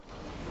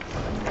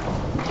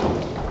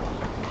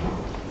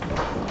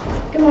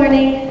Good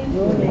morning.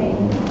 Good morning.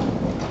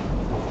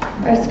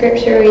 Our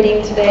scripture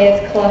reading today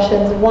is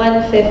Colossians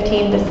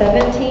 1:15 to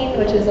 17,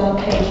 which is on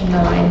page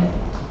 9.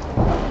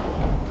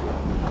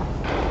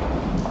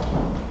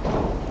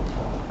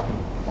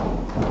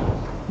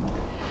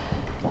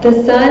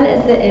 The Son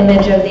is the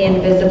image of the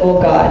invisible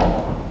God,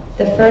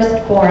 the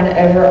firstborn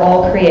over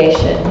all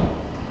creation.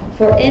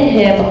 For in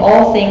him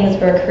all things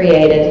were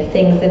created,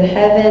 things in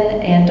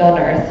heaven and on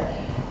earth,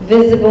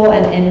 visible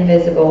and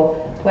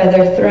invisible,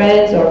 whether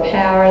thrones or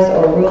powers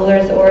or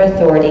rulers or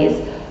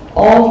authorities.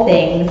 All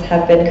things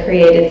have been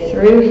created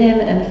through him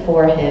and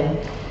for him.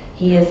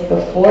 He is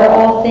before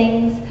all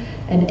things,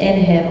 and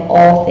in him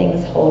all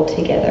things hold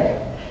together.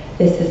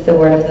 This is the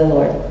word of the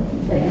Lord.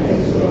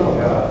 Thanks be to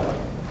God.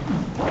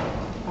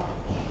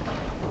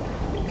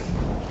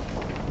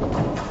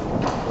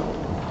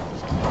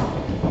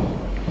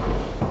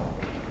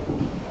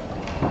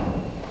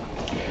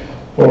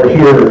 Well, we're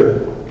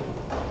here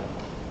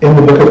in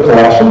the book of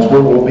Colossians,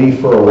 where we'll be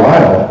for a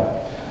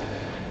while.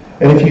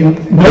 And if you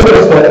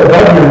notice that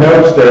above your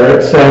notes there,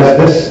 it says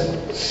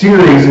this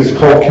series is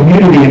called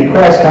Community in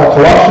Christ, how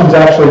Colossians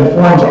actually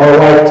informs our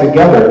life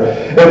together,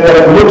 and what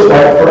it looks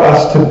like for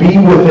us to be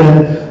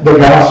within the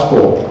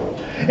gospel.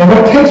 And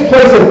what takes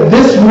place at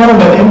this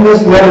moment in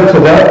this letter to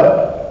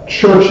the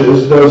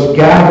churches, those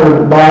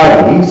gathered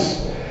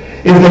bodies,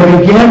 is they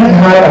begin to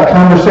have a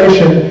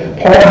conversation.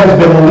 Paul has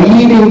been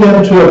leading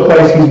them to a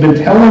place. He's been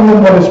telling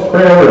them what his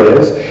prayer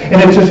is.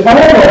 And it's just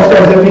almost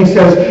as if he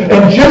says,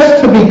 and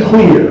just to be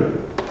clear,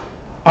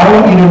 I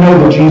want you to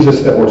know the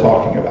Jesus that we're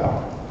talking about.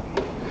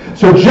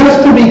 So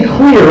just to be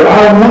clear,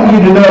 I want you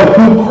to know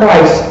who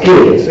Christ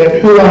is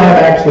and who I am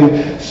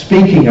actually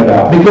speaking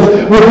about. Because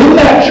within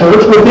that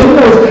church, within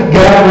those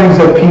gatherings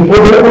of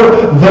people, there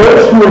were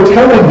those who were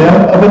telling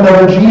them of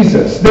another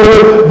Jesus. There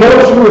were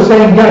those who were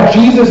saying, yeah,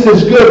 Jesus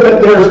is good,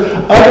 but there's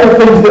other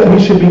things that we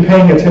should be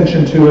paying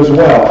attention to as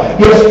well.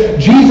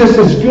 Yes, Jesus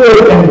is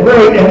good and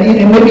great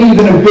and maybe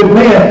even a good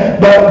man,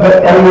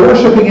 but are you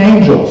worshiping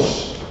angels?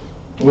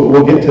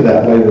 We'll get to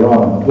that later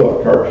on in the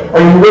book.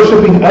 Are you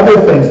worshiping other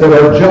things that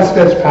are just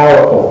as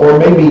powerful, or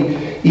maybe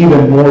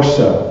even more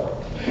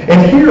so?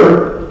 And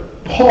here,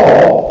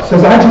 Paul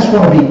says, I just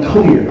want to be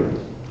clear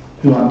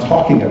who I'm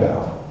talking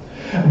about.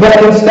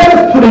 But instead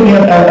of putting in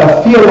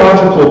a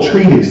theological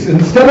treatise,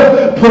 instead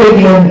of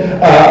putting in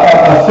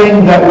a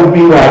thing that would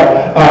be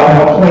like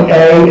point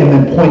A and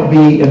then point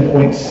B and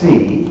point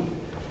C,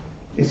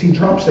 is he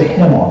drops a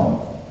hymn on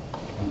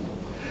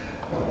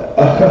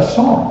them. A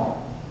song.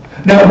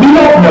 Now, we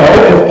don't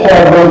know if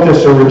Paul wrote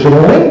this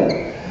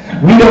originally.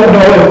 We don't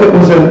know if it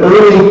was an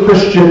early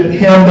Christian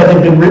hymn that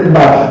had been written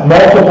by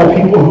multiple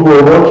people who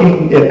were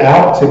working it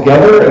out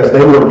together as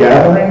they were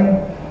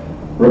gathering,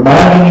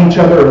 reminding each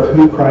other of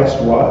who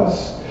Christ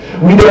was.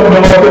 We don't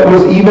know if it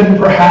was even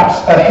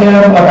perhaps a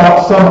hymn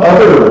about some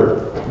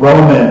other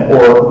Roman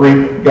or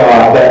Greek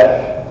god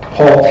that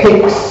Paul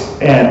takes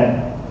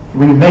and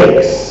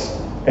remakes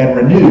and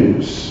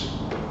renews.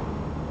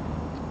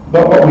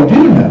 But what we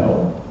do know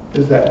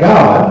is that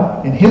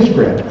God, in his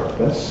grand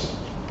purpose,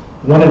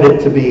 wanted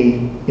it to be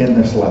in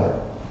this letter.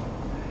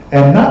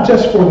 And not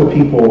just for the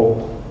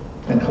people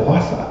in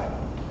Colossae,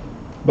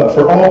 but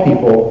for all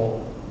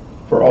people,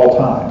 for all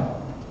time,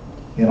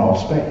 in all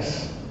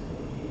space.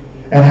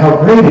 And how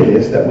great it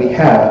is that we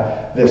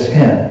have this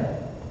hymn.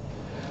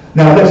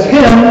 Now, this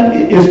hymn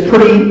is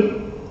pretty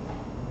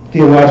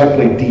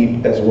theologically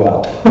deep as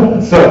well.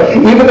 So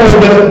even though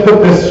it doesn't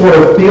put this sort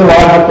of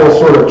theological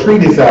sort of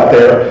treatise out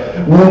there,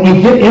 when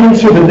we get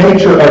into the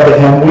nature of the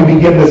hymn, we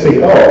begin to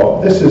say,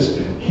 oh, this is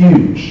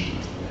huge.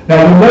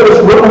 Now you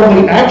notice we're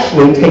only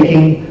actually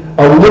taking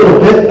a little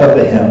bit of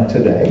the hymn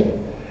today,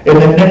 and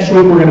then next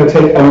week we're going to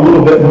take a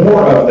little bit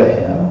more of the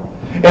hymn,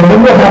 and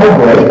then we'll have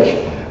a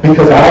break,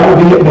 because I will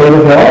be at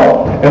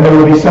Naperville, and there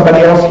will be somebody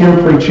else here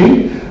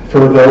preaching for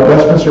the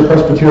Westminster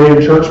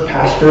Presbyterian Church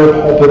pastor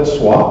pulpit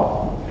swap.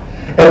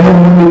 And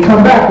then when we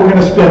come back, we're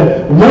going to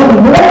spend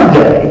one more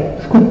day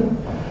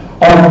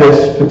on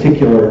this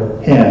particular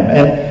hymn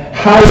and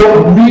how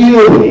it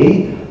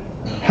really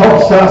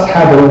helps us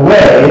have a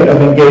way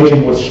of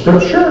engaging with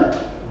Scripture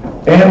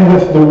and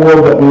with the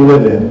world that we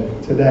live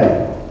in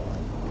today.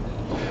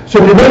 So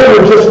today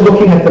we're just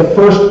looking at the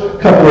first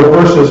couple of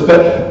verses,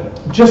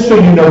 but just so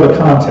you know the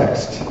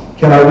context,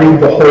 can I read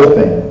the whole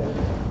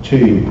thing to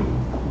you?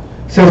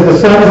 It says, the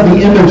Son is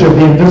the image of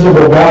the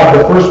invisible God,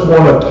 the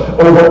firstborn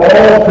over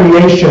all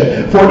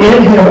creation. For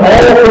in him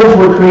all things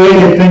were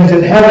created, things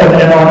in heaven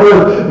and on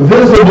earth,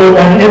 visible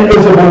and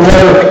invisible,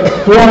 whether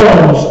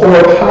thrones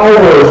or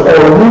powers or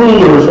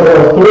rulers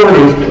or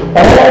authorities.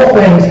 All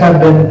things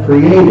have been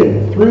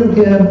created through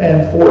him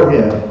and for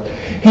him.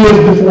 He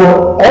is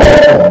before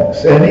all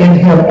things, and in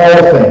him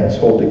all things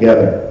hold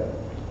together.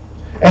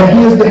 And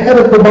he is the head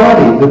of the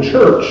body, the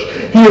church.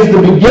 He is the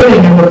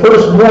beginning and the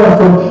firstborn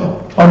from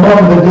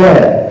among the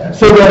dead,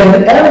 so that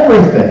in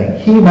everything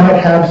he might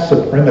have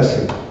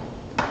supremacy.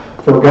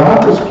 For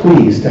God was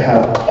pleased to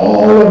have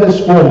all of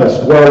his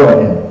fullness dwell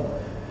in him,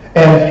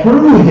 and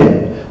through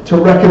him to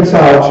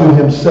reconcile to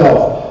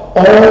himself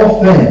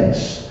all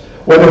things,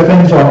 whether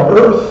things on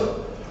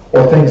earth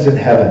or things in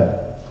heaven,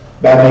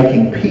 by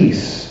making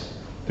peace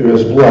through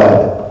his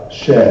blood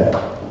shed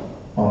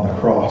on the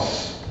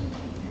cross.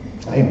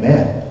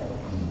 Amen.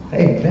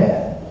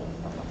 Amen.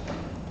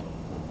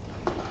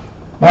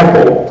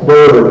 Michael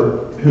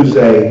Bird, who's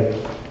a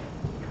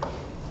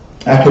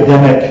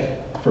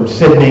academic from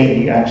Sydney,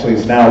 he actually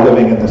is now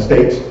living in the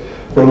States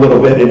for a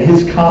little bit, in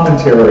his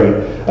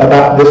commentary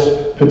about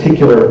this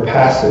particular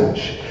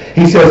passage,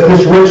 he says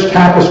this rich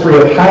tapestry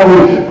of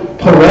highly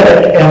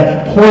poetic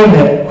and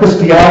poignant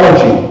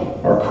Christology,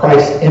 or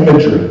Christ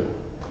imagery,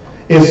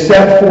 is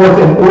set forth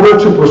in order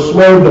to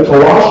persuade the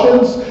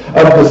Colossians of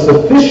the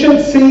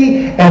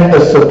sufficiency and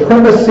the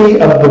supremacy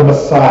of the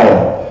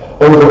Messiah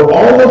over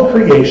all of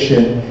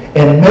creation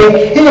and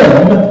make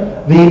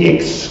him the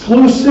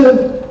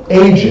exclusive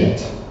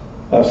agent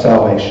of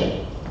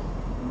salvation.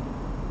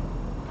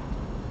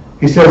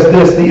 He says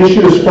this, the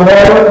issue is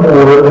far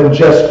more than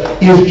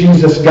just, is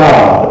Jesus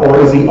God, or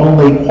is he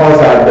only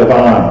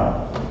quasi-divine?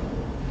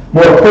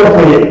 More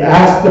appropriately, it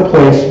asks the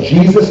place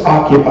Jesus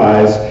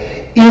occupies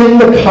in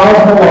the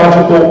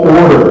cosmological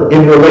order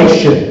in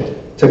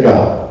relation to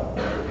God.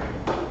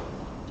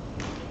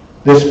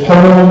 This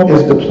poem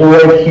is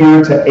deployed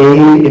here to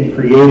aid in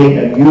creating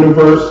a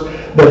universe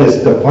that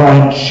is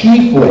defined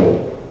chiefly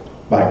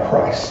by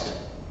Christ.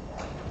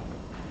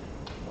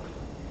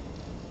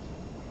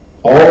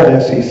 All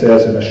this, he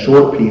says, in a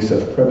short piece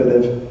of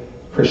primitive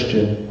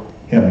Christian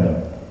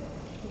hymnody.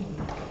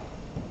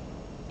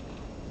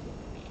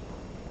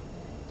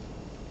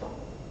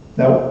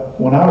 Now,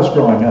 when I was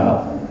growing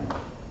up,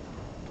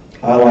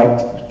 I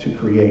liked to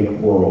create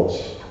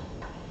worlds.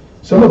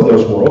 Some of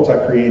those worlds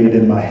I created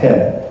in my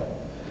head,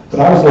 but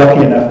I was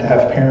lucky enough to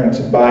have parents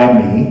buy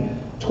me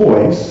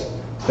toys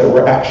that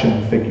were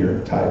action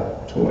figure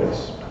type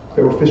toys.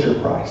 They were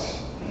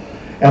Fisher-Price.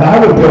 And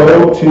I would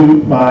go to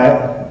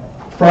my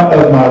front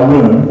of my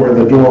room where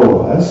the door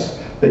was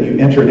that you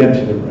entered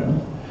into the room,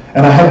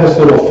 and I had this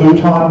little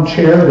futon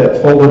chair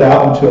that folded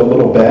out into a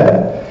little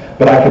bed,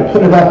 but I could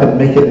put it up and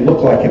make it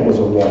look like it was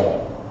a wall.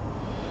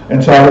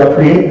 And so I would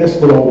create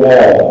this little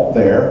wall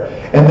there,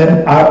 and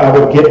then I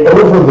would get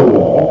over the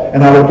wall,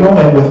 and I would go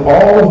in with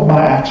all of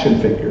my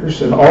action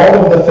figures and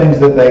all of the things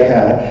that they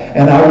had,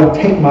 and I would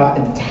take my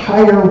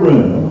entire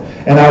room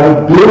and I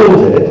would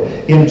build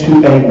it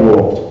into a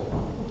world.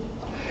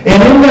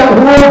 And in that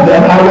world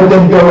then, I would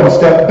then go and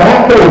step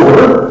back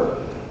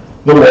over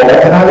the wall,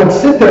 and I would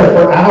sit there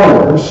for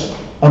hours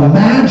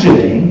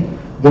imagining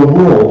the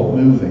world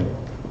moving.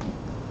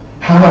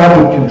 How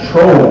I would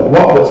control it,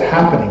 what was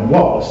happening,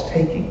 what was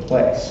taking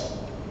place.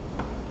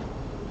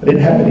 I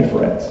didn't have many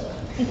friends.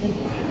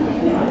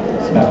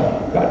 It's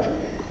not true.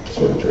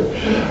 Sort of true.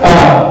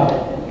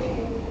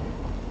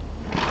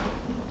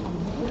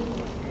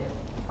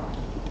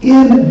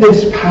 In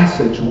this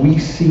passage, we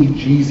see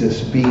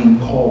Jesus being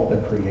called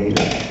the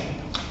Creator.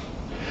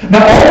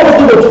 Now, all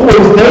those little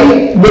toys,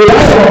 they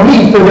rely on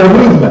me for their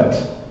movement,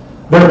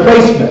 their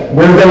placement,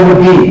 where they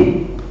would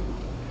be.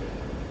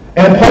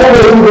 And Paul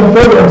goes even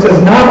further and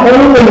says, not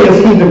only is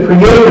he the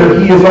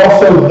Creator, he is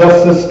also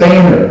the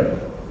Sustainer.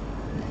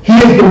 He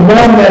is the one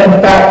that,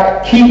 in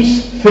fact,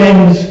 keeps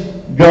things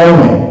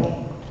going.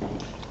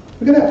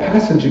 Look at that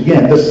passage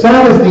again. The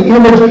Son is the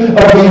image of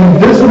the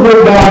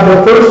invisible God,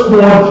 the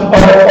firstborn of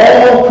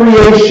all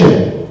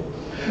creation.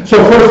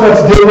 So first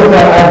let's deal with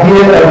that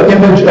idea of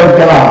image of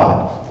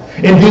God.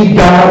 Indeed,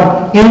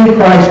 God in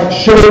Christ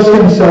shows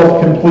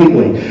himself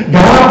completely.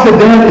 God to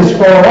them is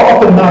far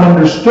off and not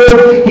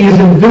understood. He is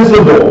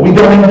invisible. We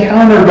don't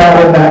encounter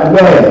God in that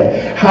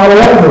way.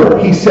 However,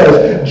 he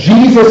says,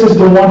 Jesus is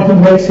the one who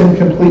makes him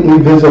completely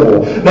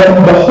visible. That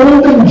in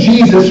beholding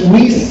Jesus,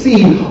 we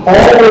see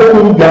all of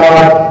who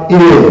God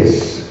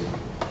is.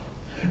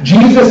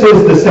 Jesus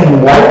is the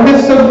same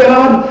likeness of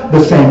God,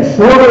 the same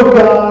form of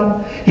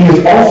God. He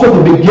is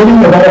also the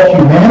beginning of all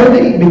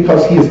humanity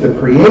because he is the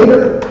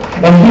Creator.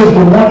 And he is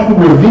the one who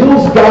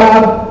reveals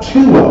God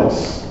to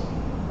us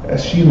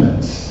as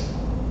humans.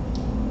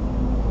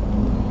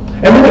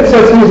 And then it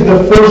says he is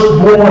the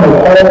firstborn of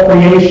all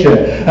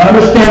creation. Now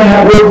understand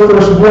that word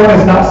firstborn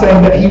is not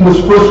saying that he was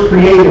first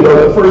created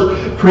or the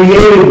first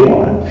created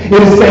one.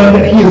 It is saying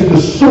that he is the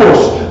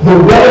source,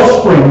 the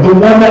wellspring, the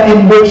one that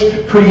in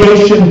which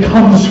creation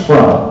comes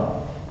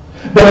from.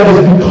 That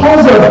it is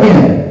because of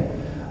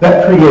him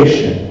that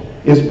creation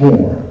is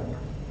born.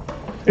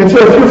 And so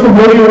if you're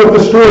familiar with the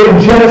story in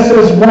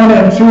Genesis 1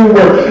 and 2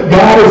 where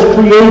God is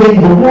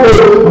creating the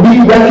world,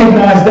 we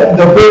recognize that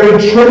the very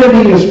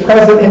Trinity is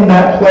present in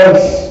that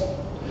place.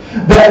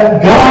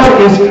 That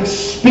God is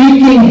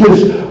speaking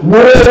his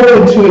word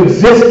into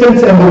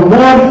existence, and the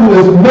one who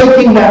is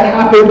making that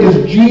happen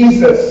is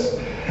Jesus.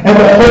 And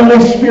the Holy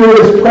Spirit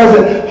is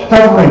present,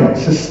 hovering,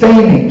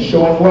 sustaining,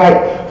 showing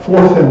light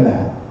forth in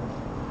that.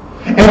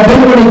 And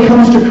then when he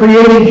comes to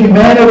creating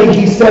humanity,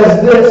 he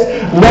says this,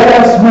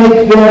 let us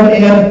make them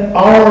in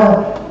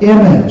our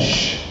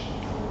image.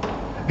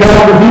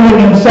 God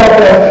revealing himself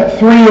as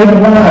 3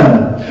 in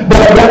 1,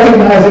 but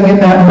recognizing in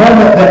that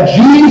moment that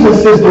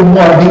Jesus is the one,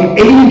 the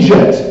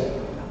agent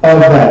of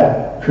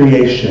that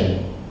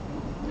creation.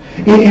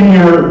 In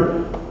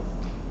your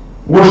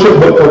worship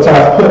booklets,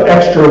 I've put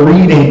extra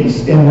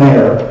readings in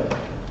there.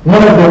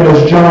 One of them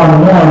is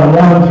John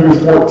 1 through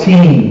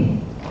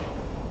 14.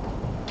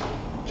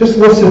 Just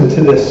listen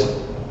to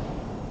this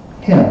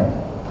hymn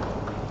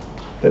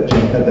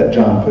that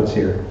John puts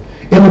here.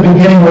 In the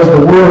beginning was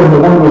the Word, and the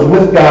Word was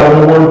with God,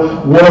 and the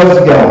Word was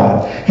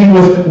God. He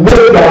was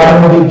with God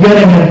in the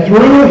beginning, and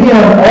through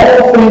Him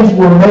all things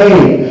were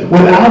made.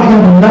 Without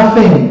Him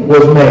nothing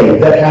was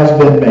made that has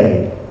been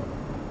made.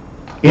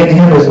 In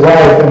Him is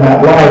life, and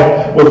that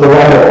life was the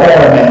light of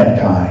all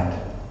mankind.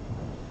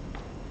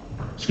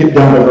 Skip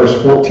down to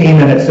verse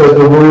 14, and it says,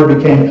 the Word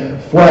became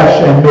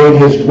flesh and made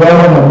His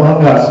dwelling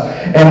among us,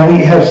 and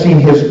we have seen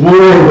His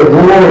glory, the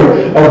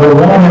glory of the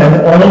one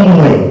and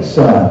only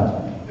Son,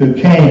 who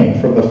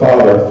came from the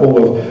Father,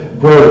 full of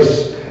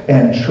grace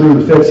and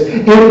truth. It's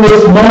in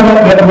this moment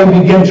that we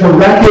begin to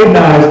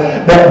recognize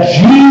that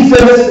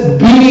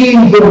Jesus,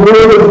 being the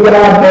Word of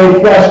God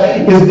made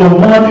flesh, is the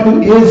one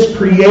who is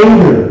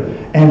creator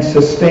and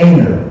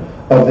sustainer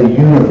of the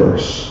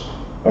universe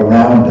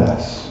around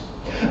us.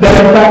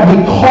 That in fact,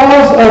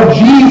 because of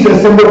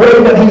Jesus and the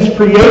way that He's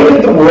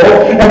created the world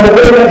and the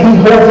way that He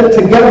holds it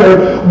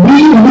together,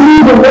 we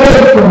move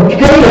away from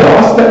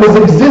chaos that was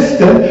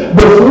existent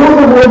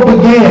before the world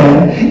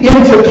began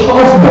into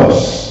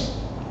cosmos,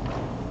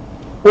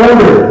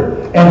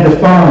 ordered and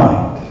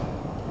defined.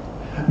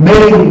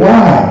 Made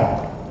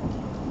why?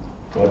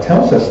 Well, it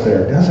tells us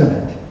there, doesn't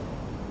it?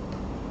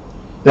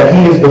 That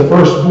He is the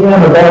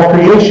firstborn of all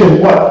creation.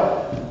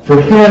 What?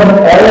 For Him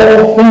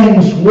all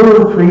things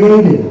were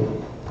created.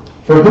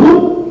 For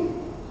who?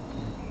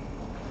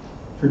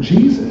 For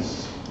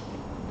Jesus.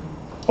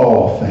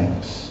 All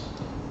things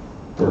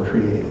were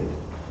created.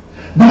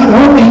 Not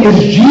only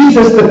is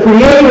Jesus the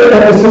creator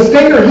and the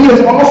sustainer, He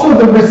is also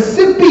the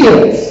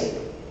recipient.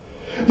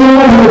 The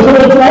one who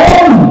holds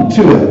on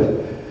to it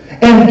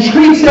and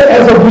treats it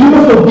as a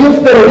beautiful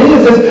gift that it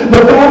is. As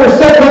the Father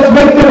said, let's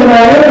make them in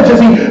our image. As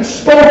He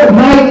spoke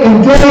night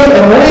and day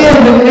and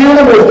land and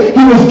animals,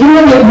 He was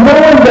doing it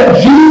knowing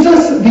that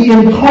Jesus, the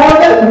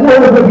incarnate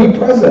Word, would be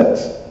present.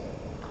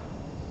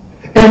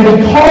 And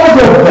because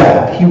of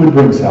that, He would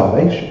bring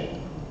salvation.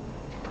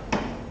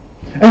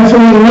 And so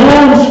He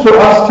longs for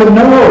us to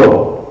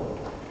know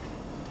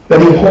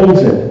that He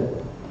holds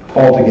it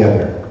all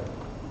together.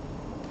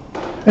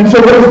 And so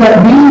what does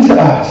that mean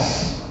to us?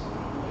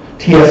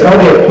 T.S.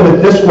 Eliot put it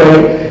this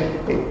way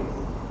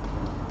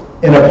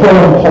in a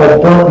poem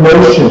called Burnt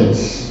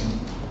Notions.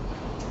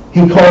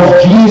 He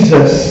calls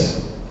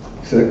Jesus,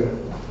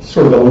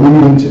 sort of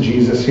alluding to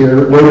Jesus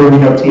here. Later we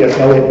know T.S.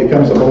 Eliot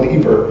becomes a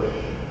believer.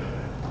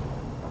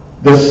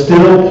 The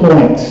still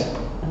point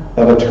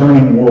of a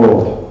turning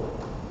world.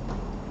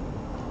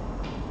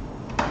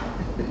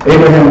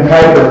 Abraham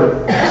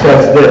Kuyper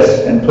says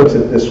this and puts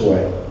it this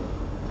way.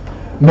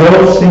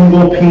 No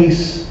single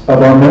piece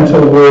of our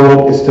mental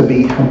world is to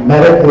be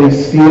hermetically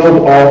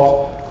sealed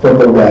off from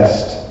the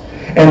rest.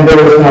 And there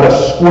is not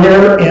a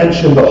square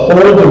inch in the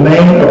whole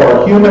domain of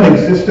our human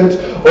existence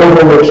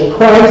over which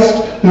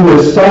Christ, who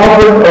is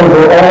sovereign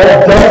over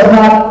all, does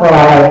not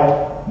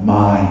cry,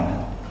 mine.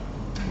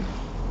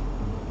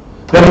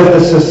 That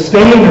is the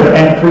sustainer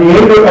and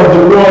creator of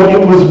the world.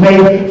 It was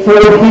made for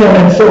Him,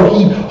 and so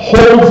He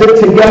holds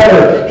it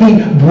together. He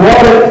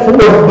brought it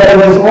forth, but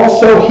it is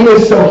also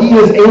His, so He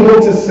is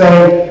able to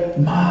say,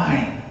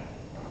 mine.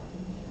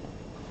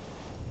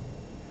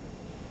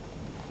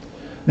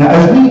 Now,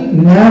 as we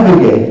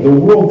navigate the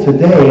world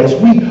today, as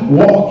we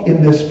walk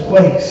in this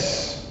place,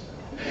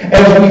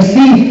 as we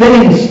see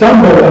things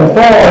stumble and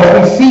fall,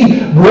 as we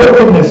see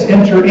brokenness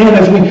enter in,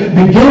 as we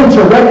begin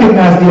to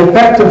recognize the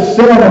effect of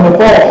sin and the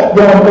fall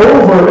going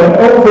over and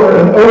over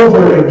and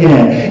over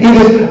again, it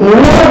is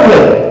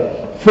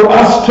lovely for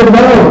us to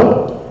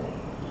know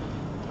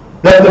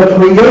that the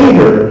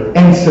Creator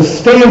and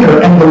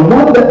Sustainer and the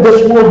one that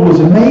this world was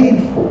made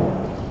for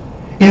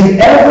is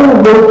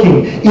ever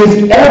working,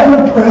 is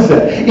ever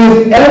present,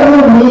 is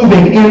ever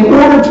moving in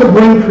order to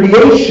bring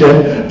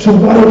creation to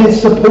what it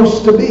is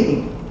supposed to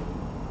be.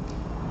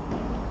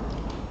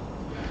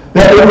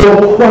 That it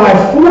will cry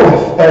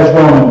forth, as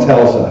Romans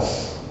tells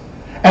us,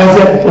 as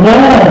it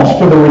longs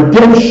for the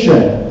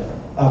redemption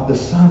of the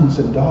sons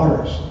and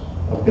daughters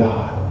of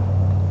God.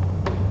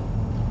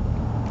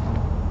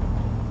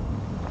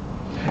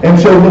 And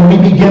so when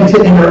we begin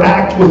to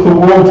interact with the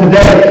world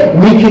today,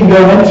 we can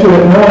go into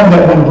it knowing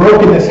that when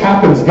brokenness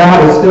happens,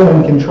 God is still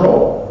in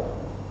control.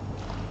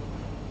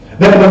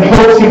 That when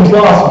hope seems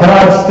lost,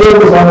 God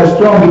still is on His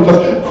throne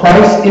because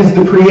Christ is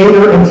the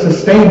creator and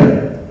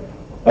sustainer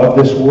of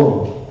this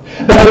world.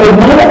 That at the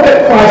moment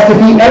that Christ,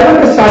 if He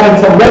ever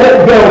decided to let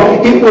it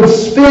go, it would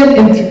spin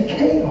into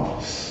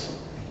chaos.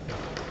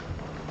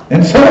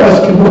 And some of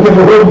us can look at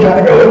the world and kind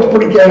of go, it's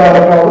pretty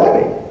chaotic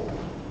already.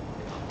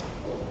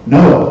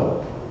 No.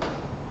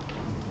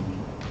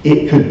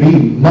 It could be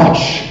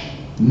much,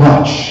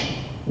 much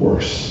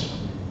worse.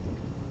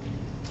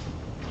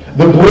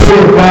 The glory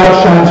of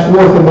God shines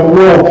forth in the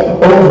world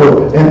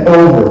over and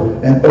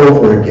over and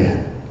over again.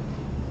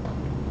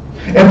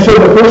 And so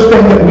the first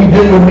thing that we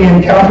do when we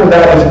encounter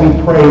that is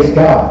we praise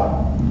God.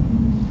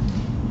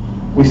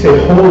 We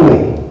say,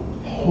 holy,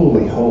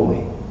 holy,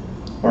 holy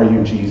are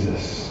you,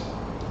 Jesus.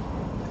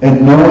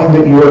 And knowing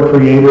that you are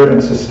creator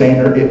and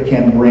sustainer, it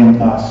can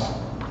bring us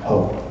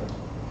hope.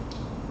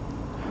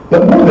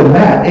 But more than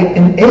that, it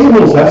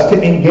enables us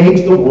to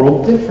engage the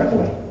world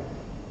differently.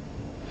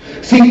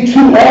 See,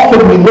 too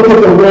often we look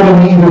at the world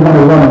and we either want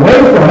to run away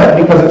from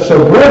it because it's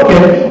so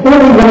broken, or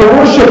we want to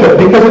worship it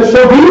because it's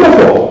so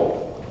beautiful.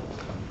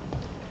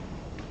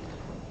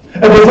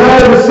 A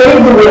desire to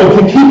save the world,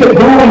 to keep it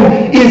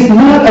going, is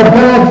not a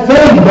bad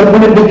thing, but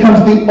when it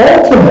becomes the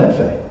ultimate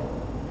thing,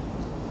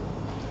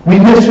 we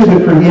miss who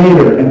the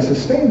creator and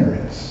sustainer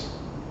is.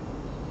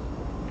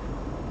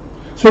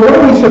 So what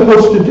are we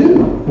supposed to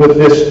do with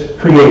this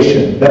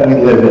creation that we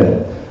live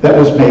in, that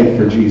was made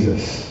for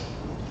Jesus?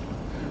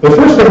 The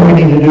first thing we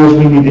need to do is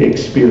we need to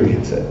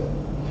experience it.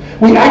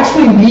 We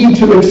actually need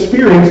to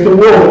experience the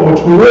world in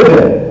which we live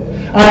in.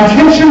 I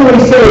intentionally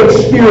say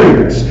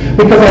experience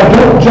because I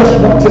don't just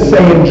want to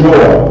say enjoy.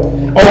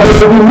 Although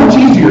it would be much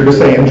easier to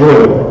say enjoy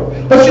the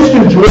world. Let's just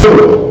enjoy the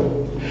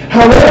world.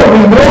 However, we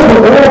know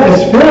the world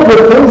is filled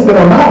with things that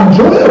are not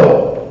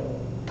enjoyable.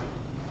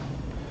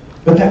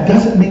 But that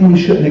doesn't mean we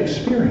shouldn't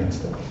experience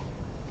them.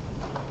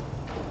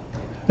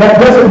 That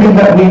doesn't mean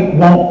that we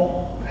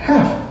won't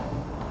have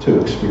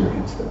to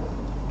experience them.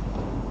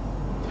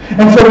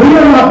 And so we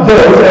are not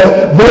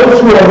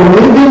those who are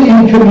living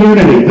in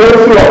community,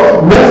 those who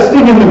are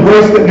resting in the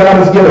grace that God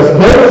has given us,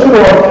 those who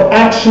are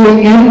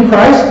actually in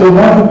Christ, the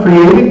one who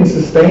created and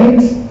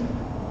sustains,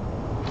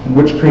 and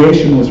which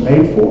creation was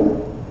made for.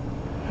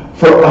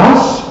 For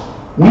us,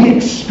 we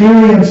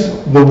experience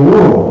the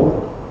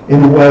world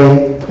in a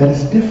way that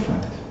is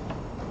different.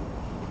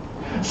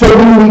 So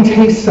when we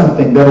taste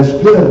something that is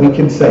good, we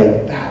can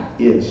say,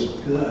 that is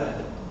good.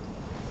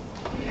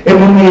 And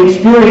when we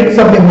experience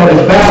something that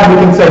is bad, we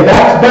can say,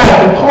 that's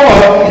bad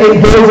because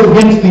it goes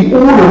against the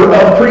order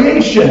of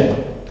creation.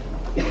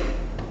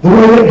 The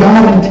way that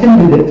God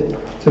intended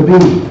it to be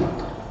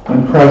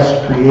when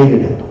Christ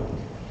created it.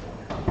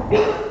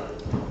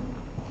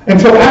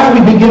 And so as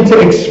we begin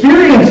to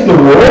experience the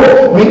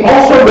world, we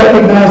also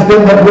recognize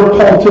then that we're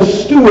called to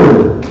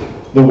steward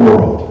the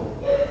world.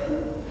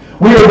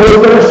 We are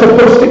those that are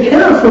supposed to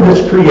care for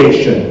this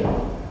creation.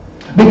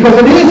 Because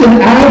it is an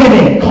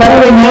agony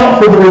calling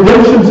out for the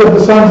redemptions of the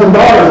sons and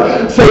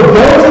daughters. So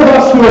those of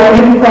us who are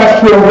in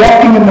Christ, who are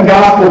walking in the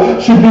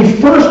gospel, should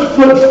be first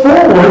foot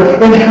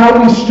forward in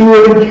how we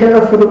steward and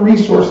care for the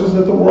resources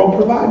that the world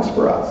provides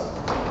for us.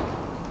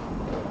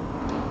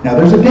 Now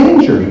there's a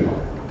danger here.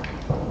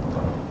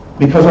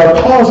 Because our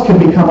cause can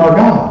become our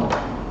God.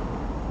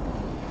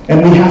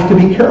 And we have to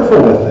be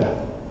careful with that.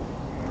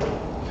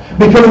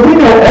 Because we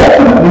know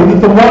ultimately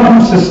that the one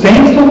who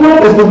sustains the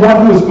world is the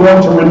one who is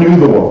going to renew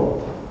the world.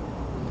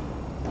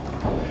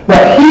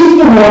 That he's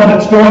the one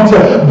that's going to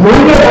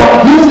bring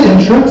about his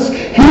entrance,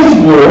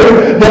 his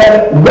word,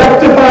 that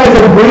rectifies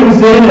and brings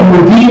in and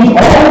redeems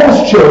all of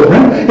his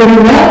children, and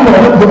in that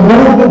moment the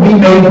world will be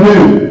made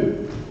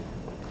new.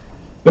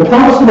 The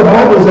promise of the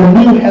Bible is a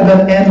new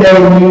heaven and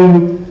a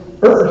new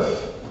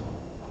earth.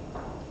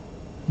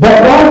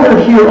 But while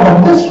we're here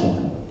on this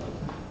one,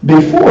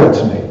 before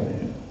it's made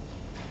new,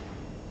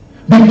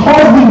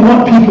 because we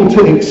want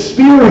people to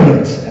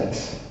experience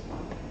it,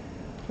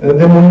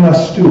 then we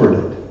must steward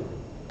it.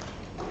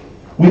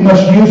 We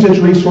must use its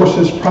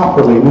resources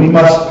properly. We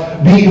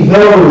must be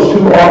those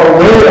who are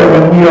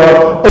aware when we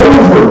are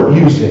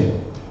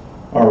overusing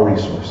our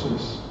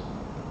resources.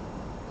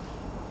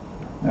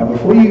 Now,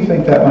 before you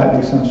think that might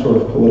be some sort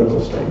of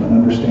political statement,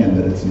 understand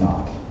that it's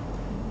not.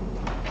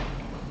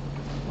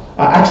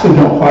 I actually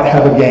don't quite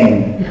have a dog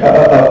in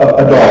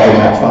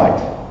that fight.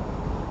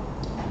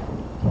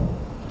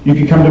 You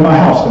can come to my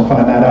house and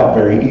find that out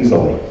very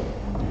easily.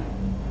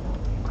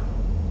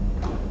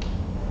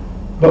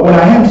 But what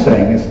I am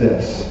saying is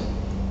this.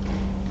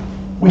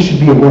 We should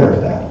be aware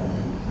of that.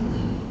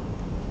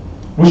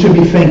 We should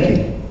be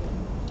thinking,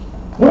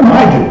 what am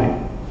I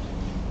doing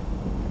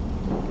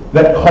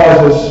that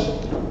causes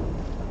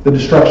the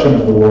destruction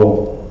of the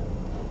world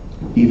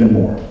even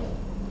more?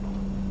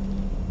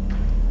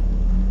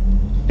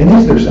 And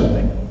is there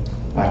something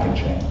I can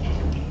change?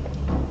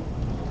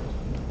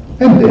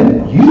 And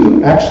then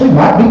you actually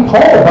might be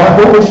called by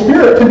the Holy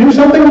Spirit to do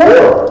something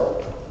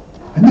more.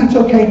 And that's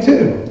okay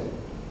too.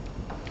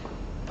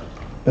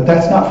 But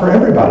that's not for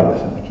everybody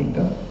within the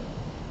kingdom.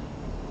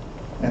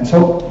 And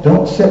so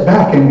don't sit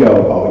back and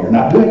go, oh, you're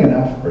not doing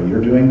enough, or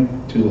you're doing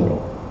too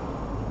little.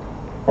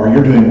 Or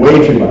you're doing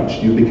way too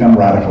much. You become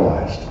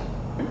radicalized.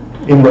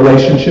 In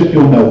relationship,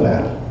 you'll know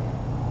that.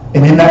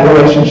 And in that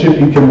relationship,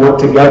 you can work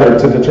together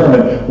to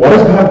determine what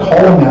is God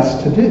calling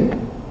us to do,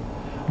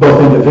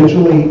 both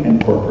individually and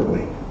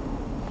corporately.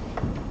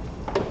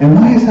 And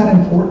why is that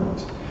important?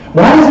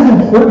 Why is it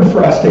important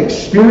for us to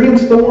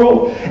experience the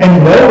world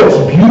and know its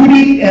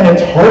beauty and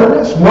its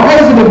hardness? Why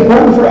is it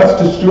important for us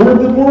to steward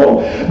the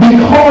world?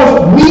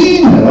 Because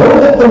we know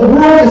that the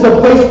world is a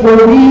place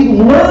where we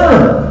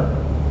learn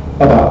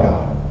about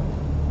God.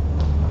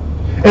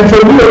 And so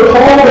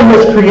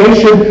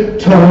creation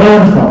to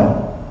learn from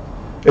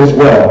it as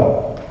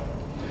well.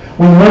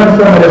 We learn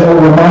from it as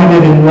we're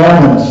reminded in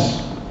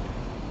Romans.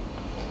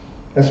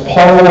 As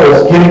Paul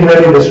is getting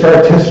ready to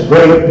start this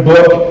great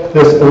book,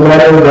 this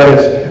letter that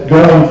is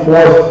going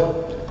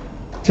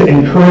forth to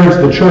encourage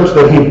the church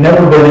that he'd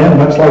never been in,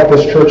 much like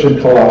this church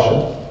in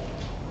Colossians.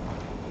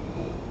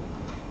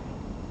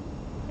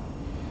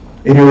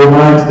 And he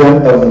reminds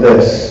them of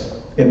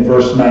this in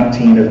verse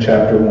 19 of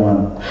chapter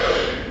 1.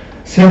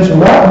 Since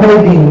what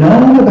may be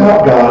known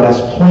about God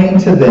is plain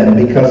to them,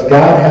 because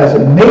God has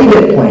made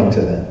it plain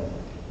to them.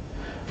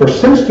 For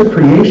since the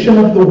creation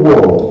of the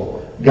world,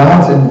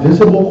 God's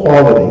invisible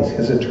qualities,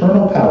 his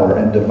eternal power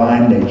and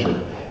divine nature,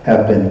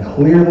 have been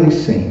clearly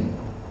seen,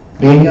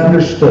 being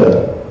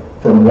understood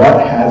from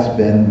what has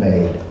been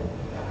made,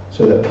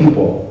 so that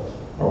people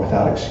are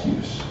without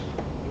excuse.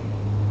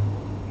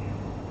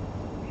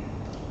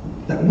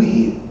 That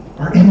we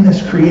are in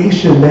this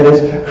creation that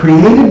is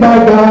created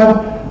by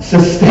God,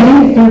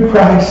 sustained through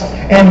Christ,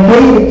 and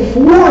made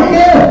for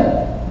him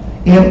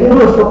in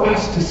order for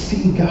us to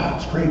see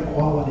God's great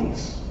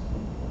qualities.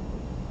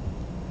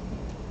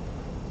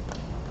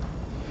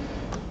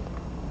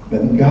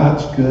 But in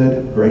God's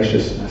good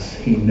graciousness,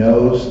 he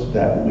knows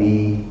that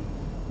we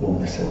will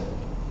miss it.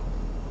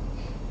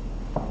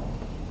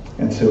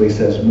 And so he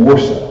says, more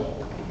so,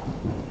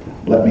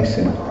 let me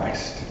send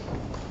Christ.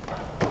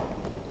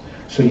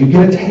 So you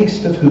get a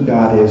taste of who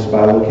God is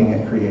by looking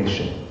at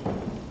creation.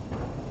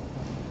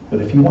 But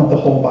if you want the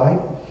whole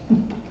bite,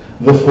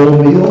 the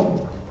full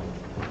meal,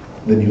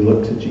 then you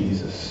look to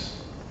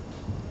Jesus.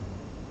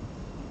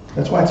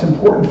 That's why it's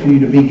important for you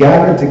to be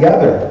gathered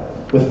together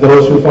with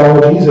those who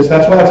follow Jesus.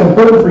 That's why it's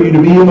important for you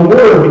to be in the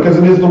Word, because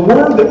it is the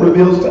Word that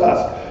reveals to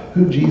us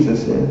who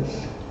Jesus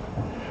is.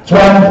 It's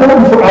why it's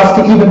important for us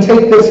to even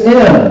take this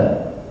in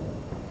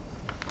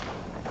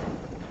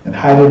and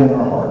hide it in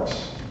our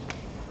hearts,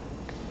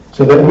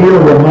 so that we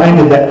are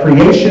reminded that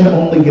creation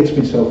only gets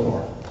me so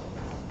far.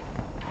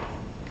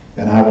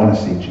 And I want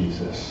to see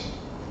Jesus.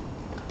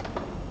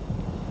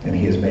 And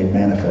he is made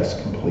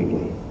manifest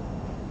completely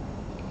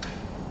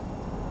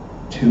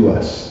to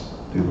us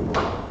through the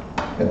Word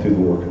and through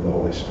the work of the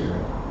Holy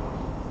Spirit.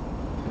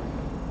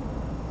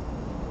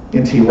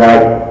 N.T.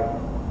 Wright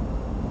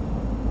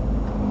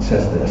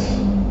says this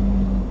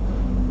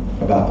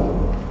about the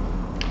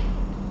Word.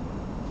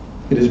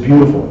 It is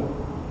beautiful,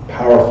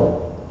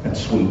 powerful, and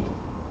sweet,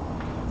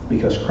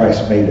 because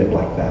Christ made it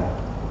like that.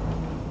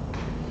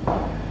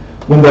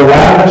 When the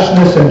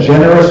lavishness and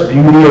generous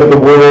beauty of the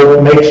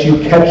Word makes you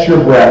catch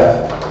your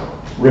breath,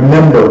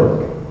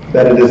 remember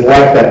that it is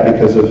like that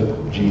because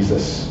of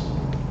Jesus.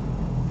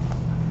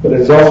 But it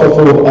is also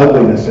full of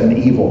ugliness and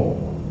evil,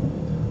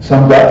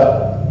 summed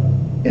up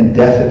in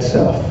death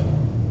itself.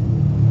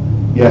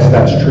 Yes,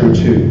 that's true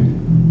too.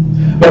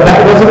 But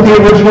that wasn't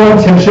the original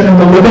intention, and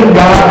the living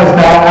God has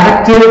now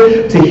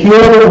acted to heal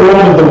the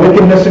world of the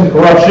wickedness and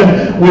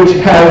corruption which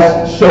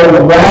has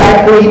so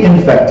radically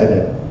infected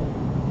it.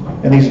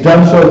 And he's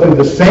done so through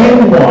the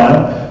same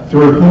one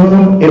through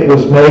whom it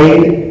was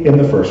made in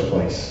the first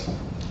place.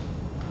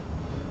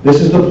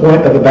 This is the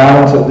point of the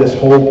balance of this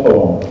whole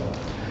poem.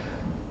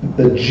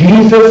 The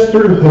Jesus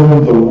through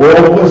whom the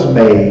world was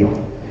made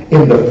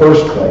in the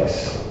first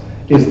place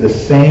is the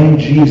same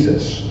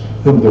Jesus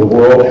whom the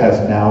world has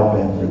now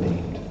been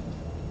redeemed.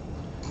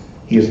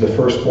 He is the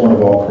firstborn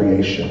of all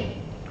creation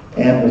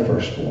and the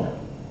firstborn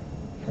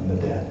from the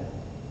dead.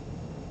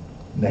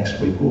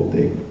 Next week we'll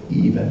dig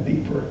even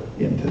deeper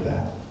into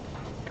that.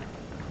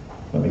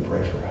 Let me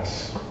pray for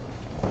us.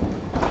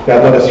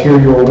 God, let us hear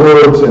your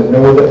words and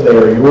know that they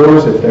are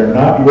yours. If they're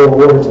not your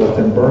words, let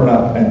them burn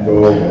up and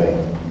go away.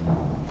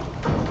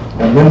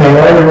 And when they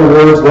are your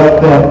words,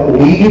 let them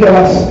lead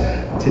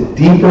us to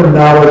deeper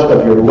knowledge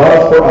of your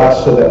love for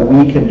us, so that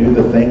we can do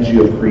the things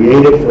you have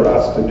created for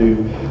us to do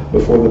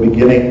before the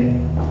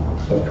beginning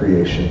of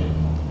creation.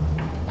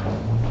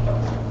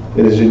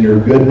 It is in your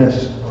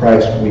goodness,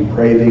 Christ, we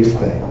pray these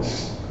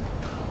things.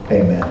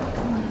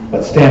 Amen.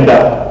 Let's stand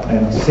up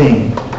and sing.